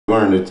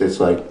learn it. It's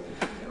like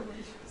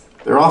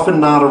they're often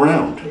not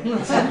around.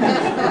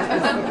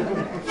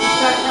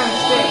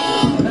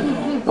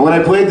 And when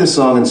I played this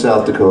song in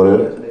South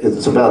Dakota,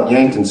 it's about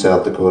Yankton,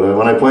 South Dakota.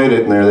 When I played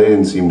it in there, they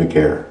didn't seem to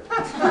care.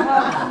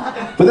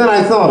 But then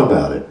I thought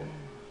about it.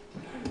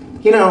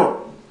 You know,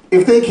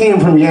 if they came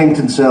from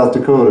Yankton, South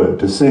Dakota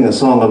to sing a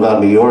song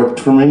about New York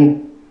for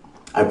me,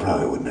 I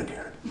probably wouldn't have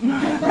cared.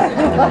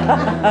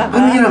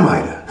 I mean, I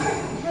might have.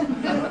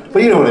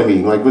 But you know what I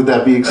mean, like, would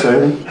that be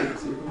exciting?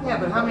 Yeah,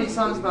 but how many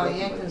songs about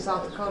Yankton,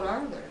 South Dakota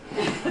are there?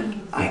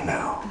 I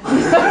know.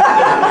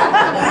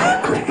 I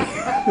agree.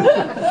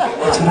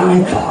 That's what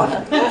I thought.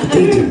 But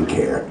they didn't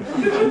care.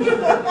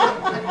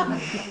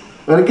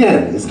 But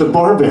again, it's the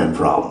bar band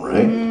problem,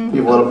 right?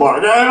 People want a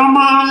bar.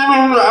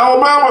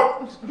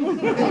 Alabama.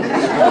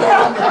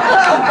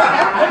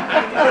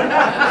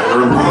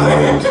 Never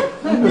mind.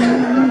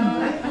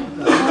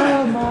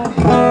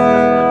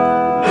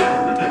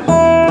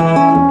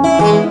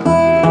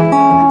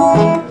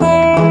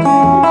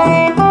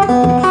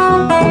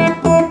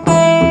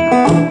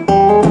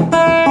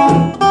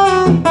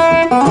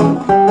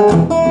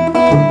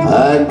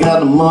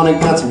 Money,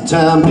 got some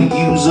time to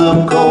use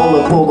up. Call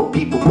up all the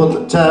people, but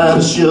they're tired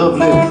of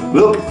shoveling.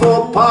 Looking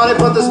for a party,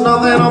 but there's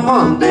nothing on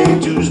Monday,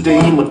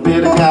 Tuesday. Much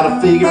better, gotta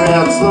figure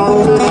out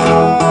something.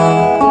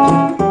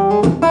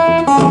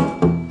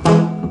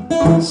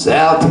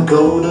 South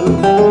Dakota.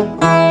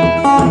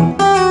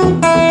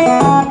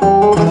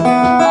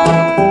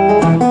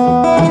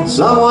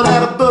 Someone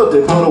had a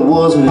birthday, but I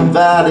wasn't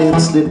invited.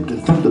 Slipped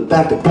in through the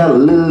back, I got a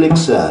little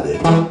excited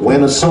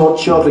when I saw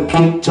chocolate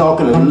cake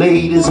talking to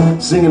ladies,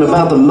 singing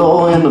about the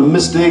law and the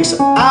mistakes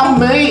I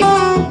made.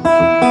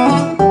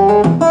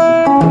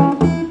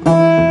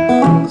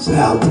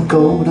 South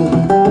Dakota.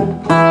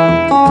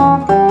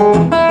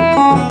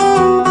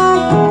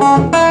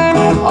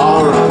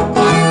 All right.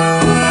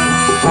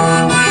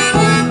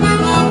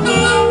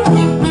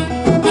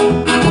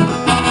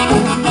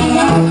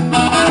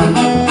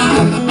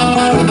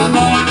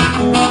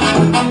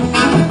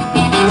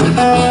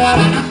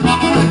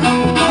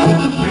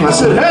 I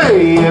said,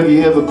 hey, have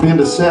you ever been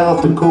to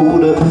South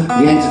Dakota?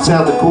 Yankton,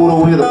 South Dakota,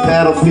 where the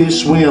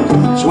paddlefish swim,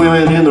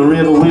 swimming in the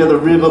river where the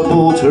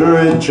riverboats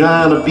hurry,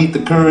 trying to beat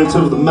the currents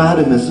of the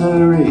mighty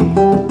Missouri.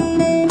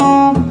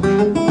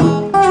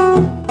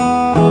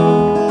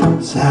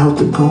 South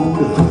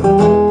Dakota.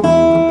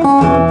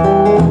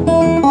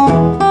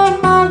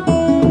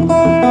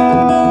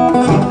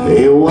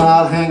 Hey, well,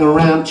 I'll hang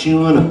around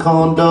chewing a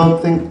corn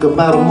dog, think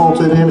about a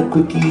malted and a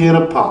quickie and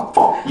a pop.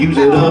 Use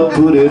it up,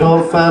 put it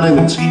on, find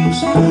an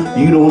excuse.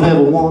 You don't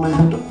ever want to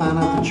have to find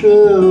out the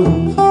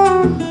truth.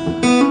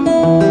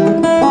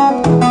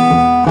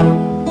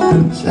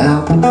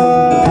 South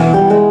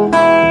Dakota.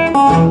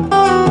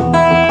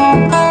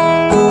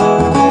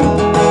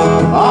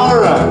 All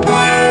right.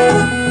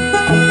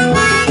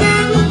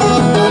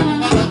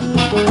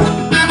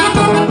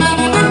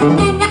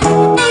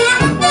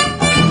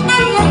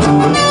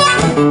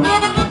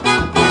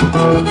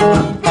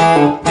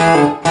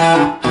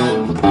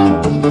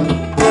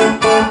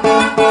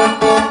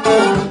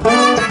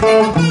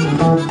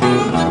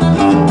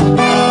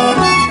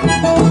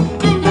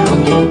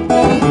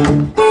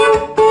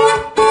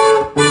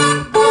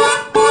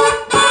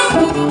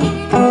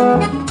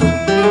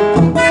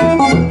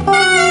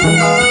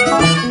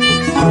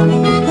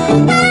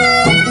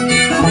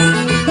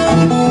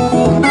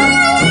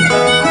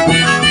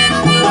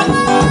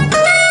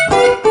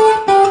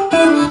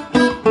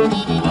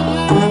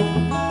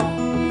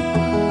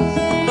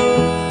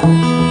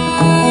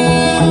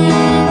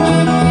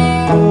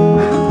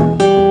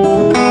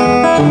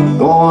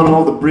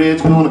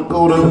 Gonna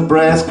go to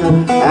Nebraska,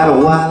 had a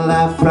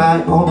wildlife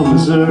right on the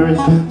Missouri.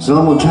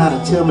 Someone tried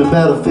to tell me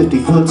about a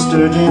 50-foot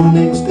sturgeon.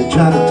 Next they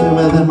tried to tell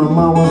me that my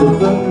mom was a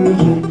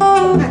virgin.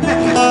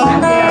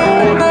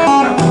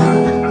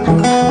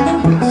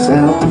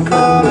 South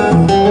Dakota.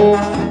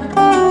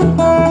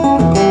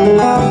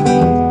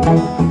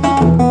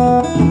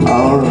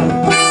 All right.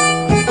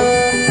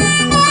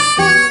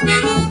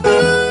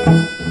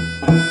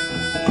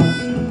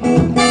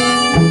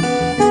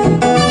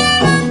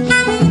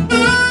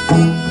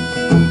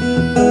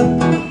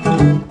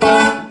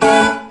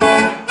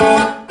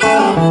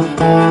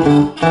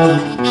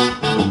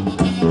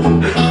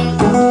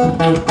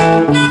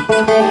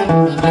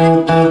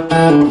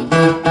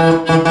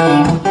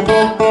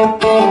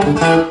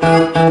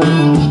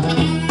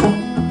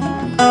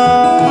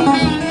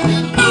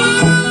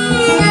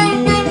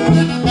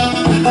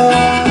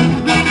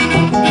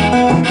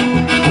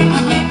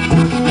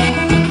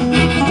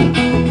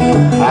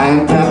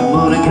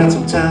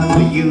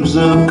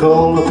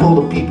 Call up all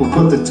the people,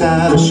 but they're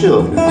tired of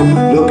shuffling.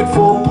 Looking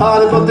for a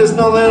party, but there's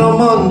nothing on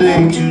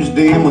Monday,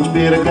 Tuesday. Much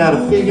better,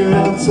 gotta figure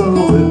out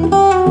something.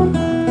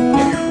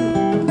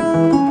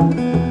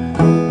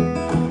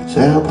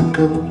 South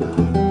Dakota.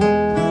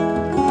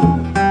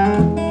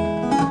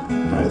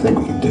 I think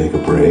we can take a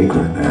break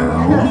right now.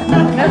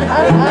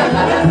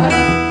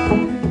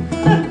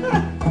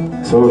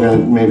 So we're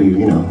gonna maybe,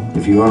 you know,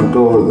 if you want to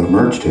go over to the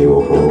merch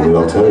table for a little bit,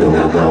 I'll tell you a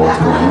little about what's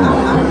going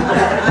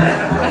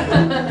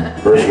on.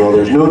 First of all,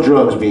 there's no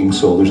drugs being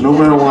sold. There's no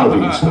marijuana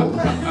being sold.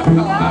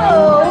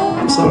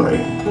 I'm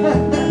sorry.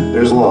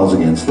 There's laws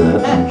against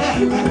that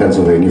in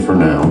Pennsylvania for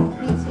now.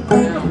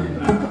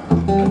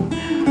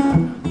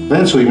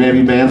 Eventually,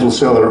 maybe bands will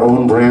sell their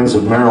own brands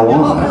of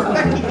marijuana.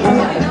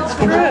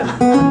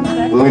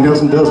 Willie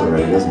Nelson does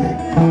already, doesn't he?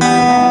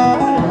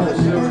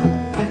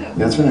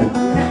 That's right.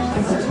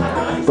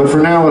 But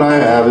for now, what I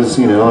have is,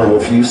 you know, I have a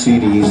few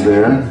CDs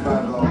there. I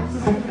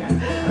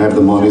have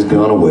The Money's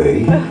Gone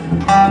Away. I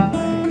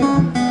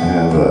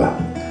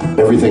have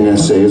Everything I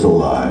Say Is a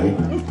Lie.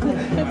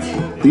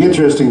 The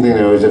interesting thing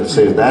I always have to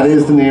say is that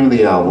is the name of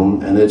the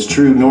album, and it's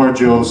true, Norah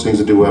Jones sings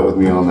a duet with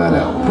me on that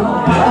album.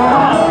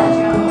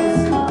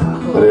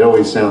 But it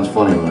always sounds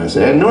funny when I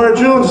say, hey, Norah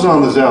Jones is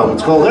on this album.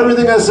 It's called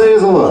Everything I Say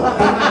Is a Lie.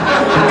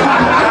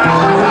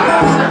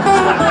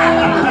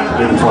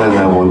 Didn't plan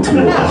that one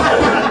too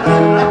well.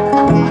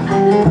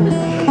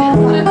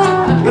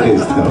 It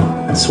is though,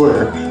 I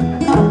swear.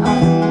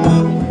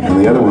 And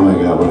the other one I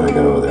got, what did I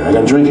got over there? I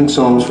got Drinking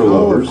Songs for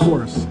Lovers. Of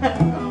course.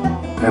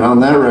 And on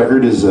that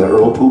record is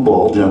Earl Pooh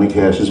Ball, Johnny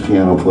Cash's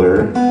piano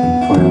player,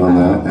 playing on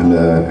that, and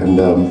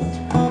a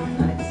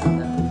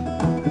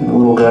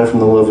little guy from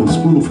the Love and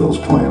Spoonfills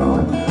playing on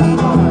it.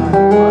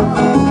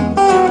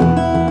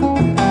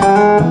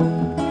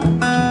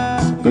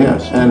 Yeah,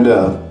 and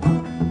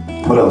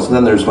what else? And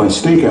then there's my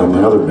Stakeout,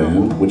 my other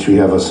band, which we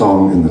have a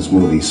song in this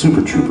movie,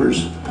 Super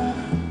Troopers,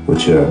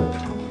 which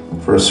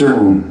for a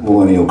certain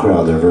millennial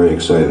crowd, they're very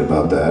excited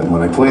about that. And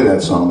when I play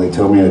that song, they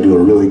tell me I do a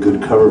really good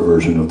cover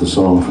version of the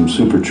song from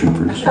Super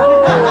Troopers. And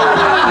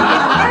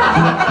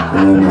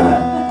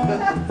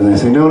I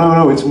say,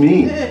 no, it's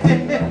me.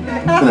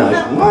 And they're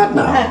like, what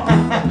now?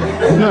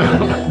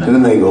 And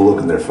then they go look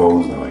at their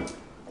phones and they're like,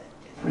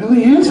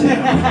 really is him?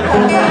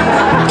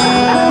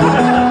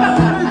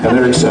 And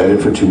they're excited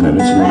for 2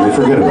 minutes and then they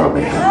forget about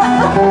me.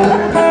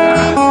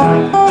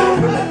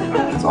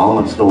 That's all,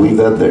 I'm just gonna leave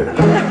that there.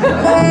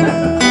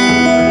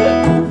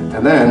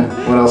 And then,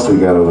 what else do we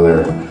got over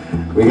there?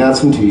 We got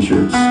some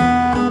t-shirts,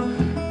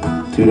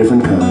 2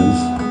 different kinds.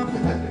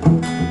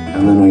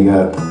 And then we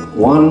got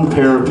 1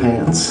 pair of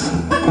pants.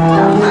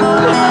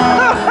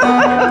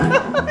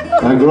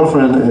 My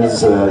girlfriend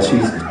is,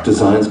 she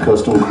designs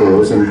custom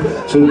clothes, and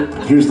so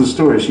here's the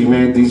story. She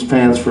made these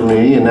pants for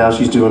me, and now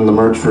she's doing the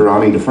merch for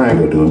Ani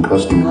DeFranco, doing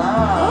custom.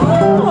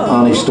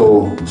 Ani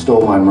stole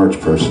my merch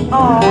person.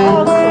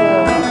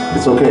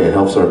 It's okay, it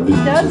helps our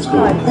business, it's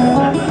good.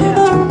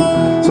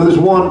 So there's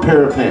 1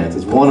 pair of pants,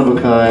 it's one of a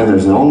kind,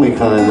 there's the only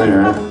kind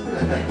there.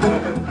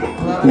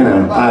 You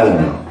know, I don't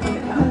know.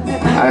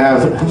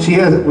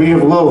 We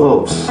have low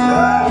hopes.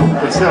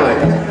 It's silly.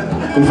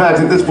 In fact,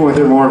 at this point,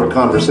 they're more of a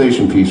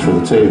conversation piece for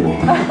the table.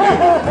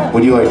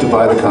 Would you like to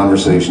buy the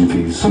conversation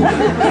piece? I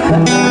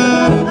don't care,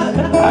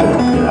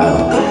 I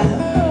don't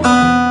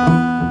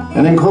know.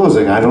 And in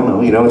closing, I don't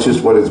know, you know, it's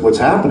just what's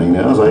happening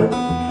now. It's like,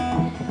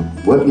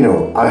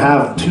 I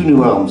have 2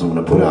 new albums I'm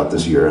going to put out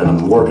this year, and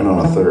I'm working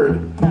on a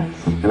 3rd.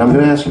 And I'm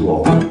going to ask you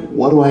all,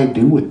 what do I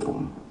do with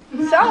them?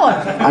 Sell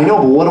them. I know,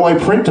 but what do I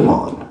print them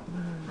on?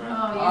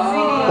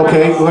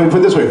 Okay, let me put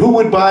it this way. Who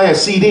would buy a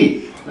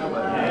CD?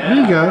 There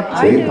you go.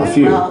 See, a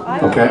few.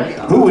 Okay.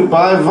 Who would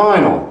buy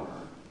vinyl?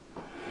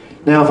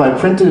 Now, if I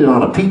printed it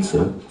on a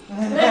pizza...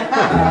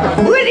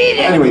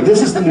 Anyway,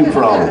 this is the new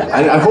problem.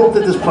 I hope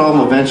that this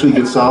problem eventually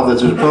gets solved.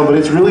 That's a problem, but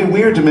it's really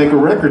weird to make a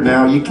record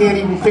now. You can't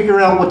even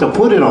figure out what to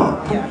put it on.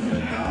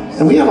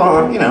 And we have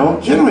our,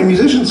 generally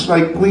musicians,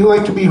 we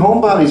like to be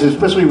homebodies,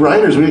 especially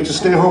writers. We like to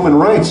stay home and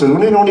write, so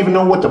we don't even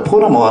know what to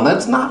put them on.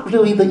 That's not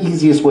really the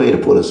easiest way to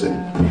put us in.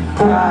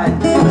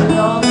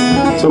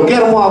 So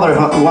get them while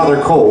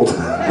they're cold.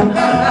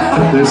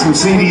 There's some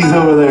CDs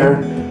over there.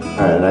 All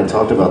right, and I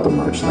talked about the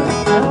merch now.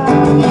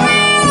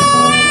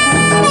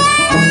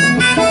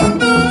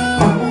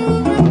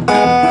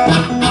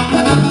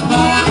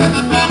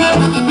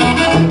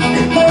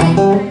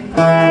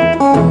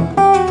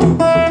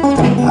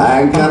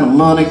 I got the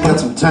money, got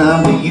some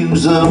time to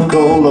use up.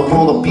 Cola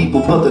for the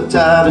people, but they're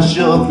tired of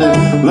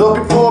shuffling.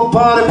 Looking for a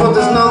party, but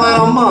there's nothing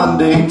on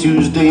Monday,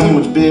 Tuesday.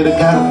 Much better,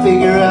 gotta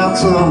figure out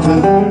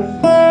something.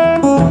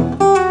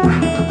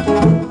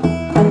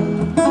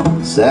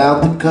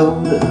 South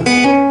Dakota.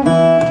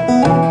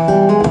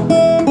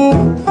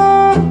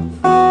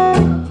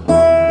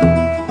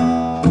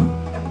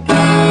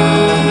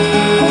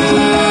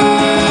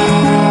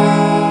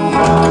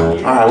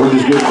 All right, we're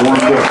just getting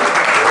warmed up.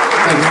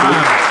 Thanks,